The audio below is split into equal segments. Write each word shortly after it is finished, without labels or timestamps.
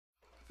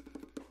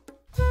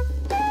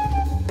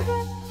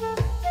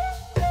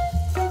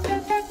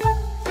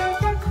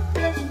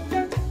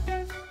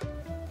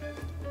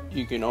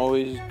You can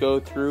always go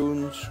through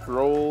and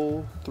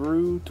scroll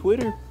through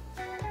Twitter.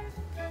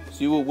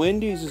 See what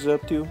Wendy's is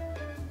up to.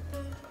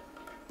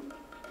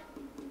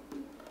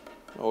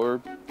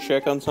 Or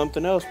check on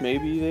something else.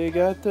 Maybe they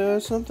got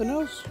something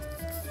else.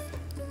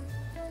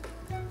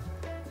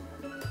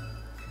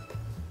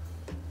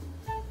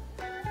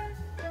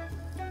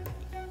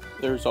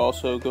 There's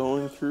also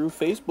going through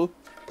Facebook,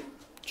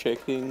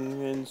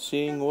 checking and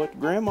seeing what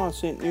Grandma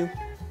sent you.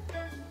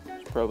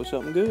 It's probably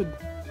something good.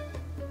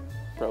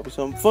 Probably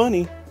something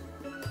funny.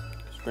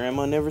 'Cause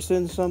Grandma never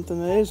sends something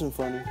that isn't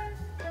funny.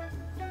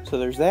 So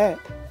there's that.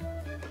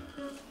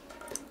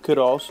 Could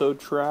also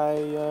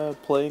try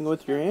playing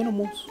with your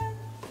animals.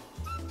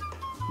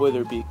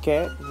 Whether it be a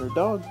cat or a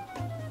dog.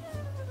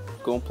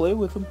 Go and play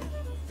with them.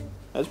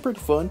 That's pretty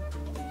fun.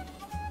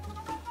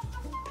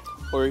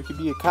 Or it could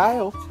be a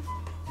Kyle.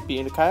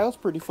 Being a Kyle's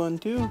pretty fun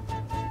too.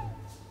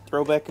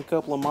 Throw back a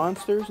couple of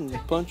monsters and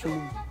punch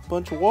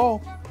a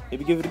wall.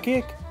 Maybe give it a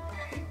kick.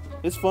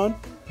 It's fun.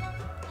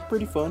 It's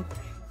pretty fun.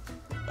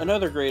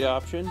 Another great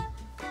option.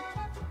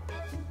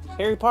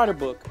 Harry Potter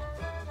book.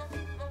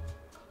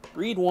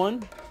 Read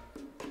one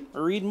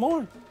or read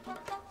more.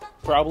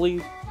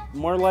 Probably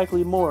more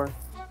likely more,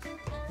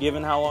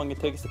 given how long it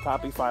takes to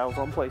copy files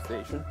on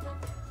PlayStation.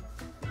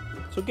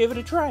 So give it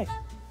a try.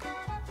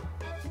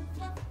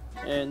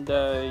 And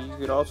you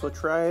could also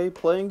try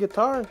playing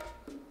guitar.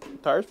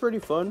 Guitar's pretty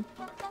fun.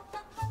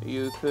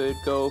 You could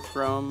go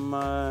from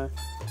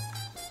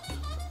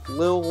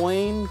Lil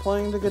Wayne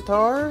playing the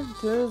guitar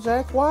to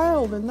Zakk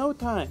Wylde in no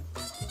time.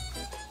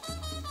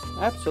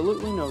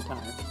 Absolutely no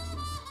time.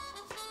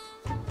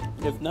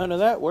 If none of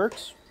that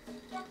works,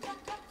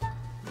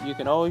 you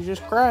can always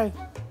just cry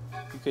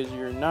because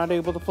you're not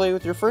able to play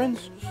with your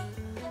friends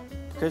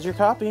because you're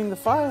copying the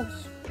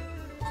files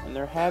and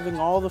they're having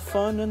all the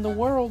fun in the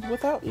world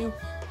without you.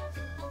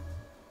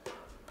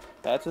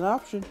 That's an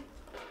option.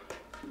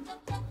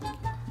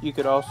 You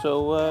could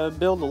also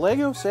build a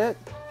Lego set,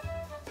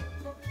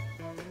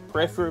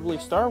 preferably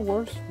Star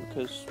Wars,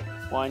 because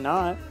why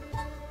not?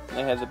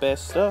 They have the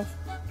best stuff.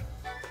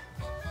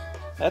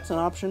 That's an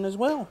option as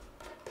well.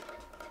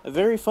 A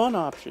very fun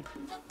option.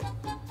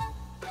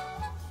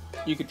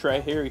 You could try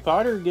Harry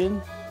Potter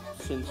again,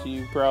 since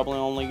you probably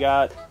only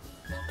got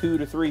 2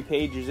 to 3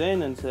 pages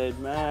in and said,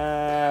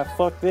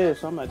 fuck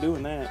this, I'm not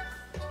doing that.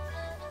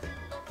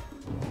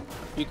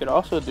 You could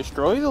also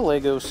destroy the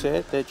Lego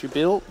set that you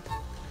built.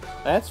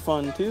 That's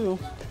fun too.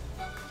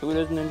 Who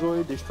doesn't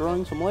enjoy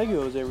destroying some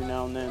Legos every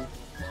now and then?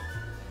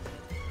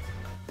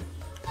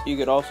 You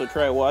could also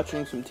try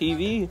watching some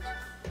TV.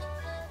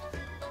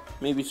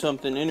 Maybe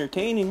something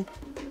entertaining,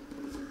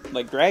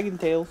 like Dragon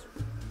Tales.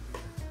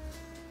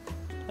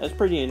 That's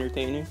pretty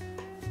entertaining.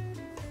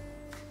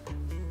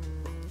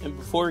 And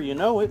before you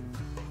know it,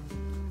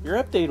 your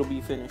update will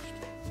be finished.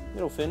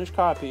 It'll finish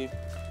copying.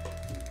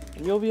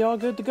 And you'll be all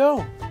good to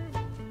go.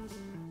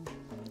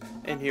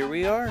 And here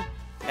we are,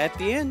 at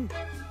the end.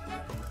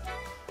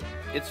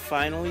 It's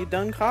finally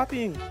done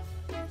copying.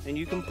 And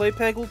you can play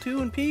Peggle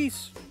 2 in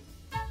peace.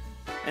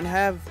 And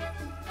have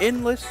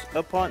endless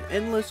upon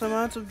endless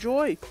amounts of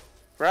joy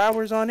for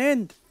hours on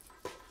end.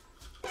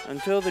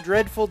 Until the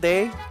dreadful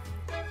day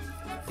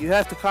you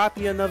have to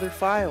copy another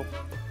file.